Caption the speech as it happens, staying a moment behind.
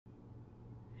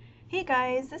Hey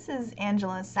guys, this is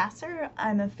Angela Sasser.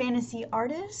 I'm a fantasy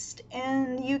artist,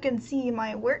 and you can see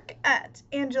my work at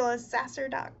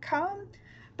angelasasser.com.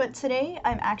 But today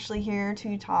I'm actually here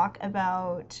to talk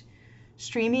about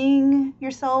streaming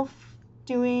yourself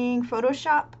doing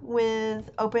Photoshop with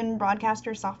Open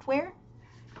Broadcaster software.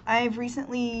 I've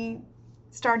recently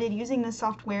started using this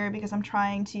software because I'm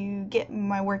trying to get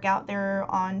my work out there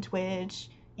on Twitch,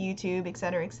 YouTube,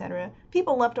 etc., etc.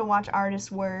 People love to watch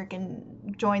artists work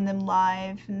and join them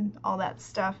live and all that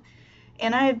stuff.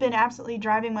 And I have been absolutely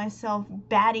driving myself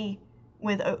batty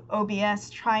with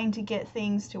OBS trying to get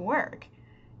things to work.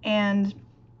 And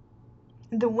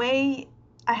the way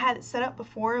I had it set up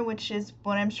before, which is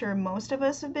what I'm sure most of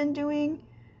us have been doing,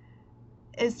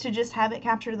 is to just have it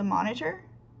capture the monitor.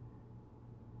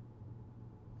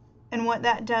 And what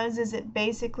that does is it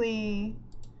basically,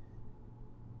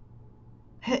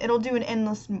 it'll do an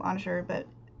endless monitor, but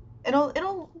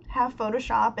it'll have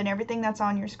Photoshop and everything that's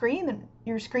on your screen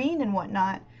and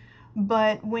whatnot.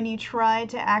 But when you try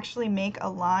to actually make a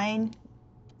line,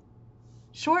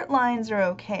 short lines are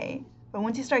okay, but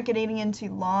once you start getting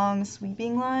into long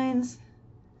sweeping lines,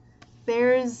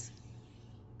 there's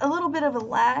a little bit of a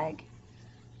lag.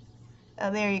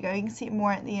 There you go, you can see it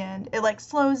more at the end. It like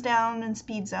slows down and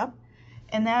speeds up,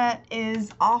 and that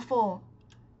is awful.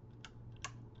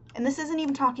 And this isn't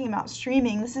even talking about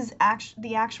streaming. This is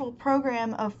the actual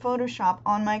program of Photoshop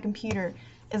on my computer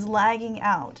is lagging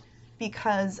out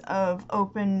because of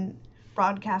Open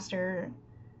Broadcaster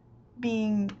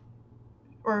being,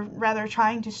 or rather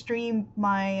trying to stream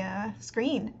my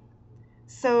screen.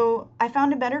 So I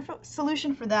found a better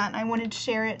solution for that, and I wanted to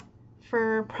share it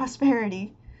for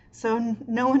prosperity, so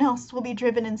no one else will be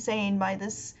driven insane by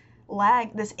this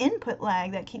lag, this input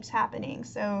lag that keeps happening.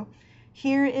 So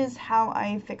here is how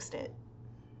I fixed it.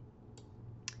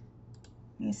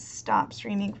 Let me stop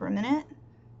streaming for a minute.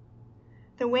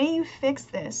 The way you fix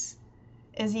this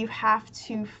is you have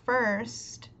to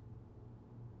first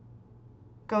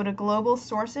go to Global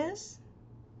Sources,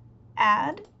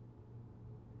 Add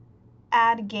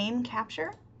Game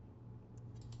Capture.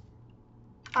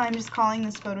 I'm just calling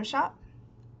this Photoshop.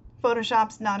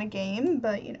 Photoshop's not a game,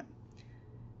 but you know,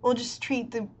 we'll just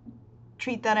treat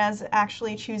that as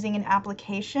actually choosing an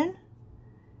application.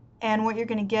 And what you're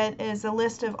going to get is a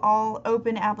list of all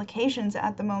open applications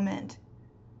at the moment.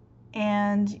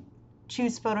 And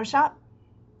choose Photoshop.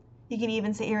 You can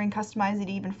even sit here and customize it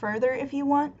even further if you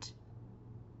want.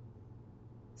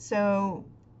 So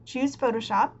choose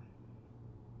Photoshop.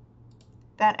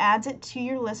 That adds it to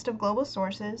your list of global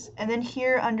sources. And then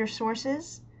here under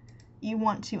Sources, you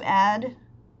want to add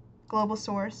global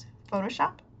source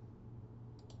Photoshop.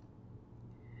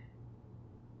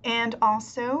 And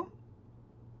also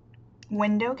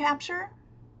window capture.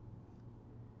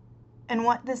 And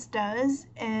what this does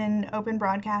in Open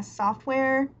Broadcast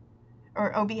software,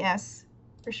 or OBS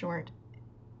for short,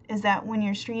 is that when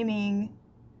you're streaming,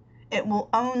 it will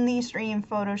only stream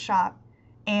Photoshop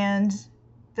and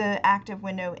the active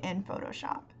window in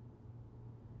Photoshop.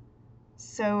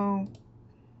 So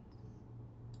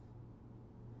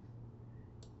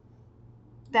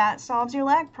that solves your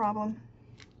lag problem,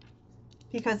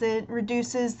 because it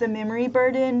reduces the memory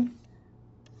burden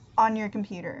on your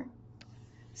computer.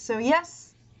 So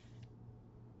yes,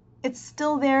 it's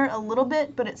still there a little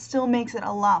bit, but it still makes it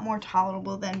a lot more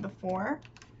tolerable than before.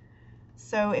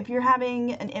 So if you're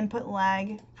having an input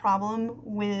lag problem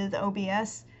with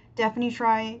OBS, definitely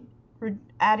try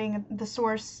adding the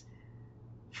source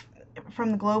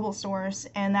from the global source,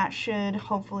 and that should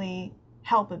hopefully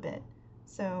help a bit.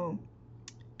 So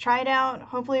try it out.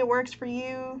 Hopefully it works for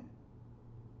you.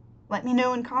 Let me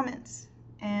know in comments,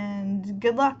 and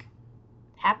good luck.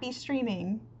 Happy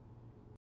streaming.